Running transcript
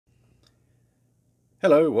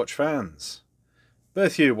Hello watch fans,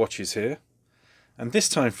 Berthier Watches here, and this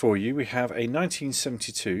time for you we have a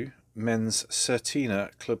 1972 men's Certina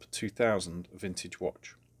Club 2000 vintage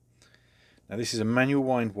watch. Now this is a manual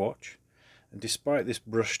wind watch, and despite this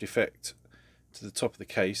brushed effect to the top of the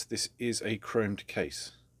case, this is a chromed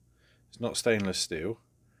case. It's not stainless steel,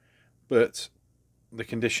 but the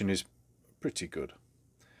condition is pretty good.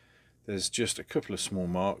 There's just a couple of small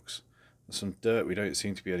marks and some dirt we don't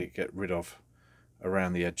seem to be able to get rid of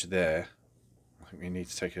around the edge there. I think we need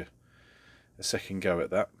to take a second go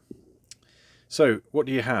at that. So what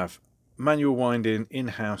do you have? Manual winding,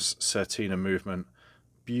 in-house Certina movement,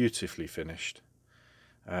 beautifully finished.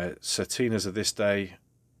 Certinas of this day,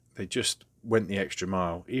 they just went the extra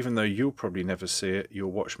mile. Even though you'll probably never see it,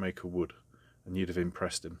 your watchmaker would, and you'd have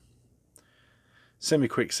impressed him.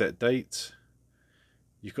 Semi-quick set date.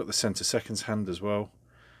 You've got the centre seconds hand as well.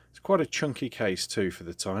 It's quite a chunky case too for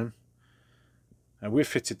the time. And we've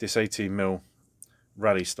fitted this 18mm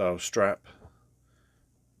rally style strap,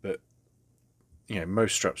 but you know,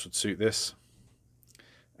 most straps would suit this.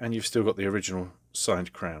 And you've still got the original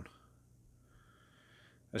signed crown.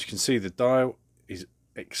 As you can see, the dial is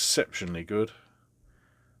exceptionally good.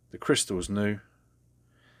 The crystal's new.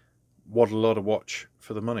 What a lot of watch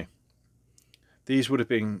for the money. These would have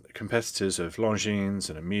been competitors of Longines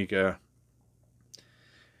and Omega.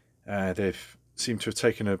 They've seem to have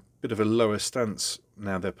taken a bit of a lower stance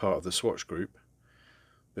now they're part of the Swatch group,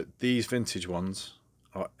 but these vintage ones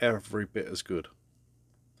are every bit as good,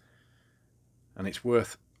 and it's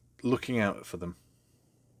worth looking out for them.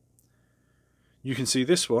 You can see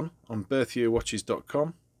this one on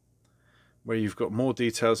berthierwatches.com, where you've got more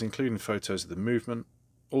details including photos of the movement,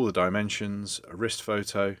 all the dimensions, a wrist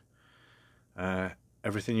photo,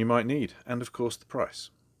 everything you might need, and of course the price.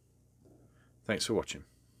 Thanks for watching.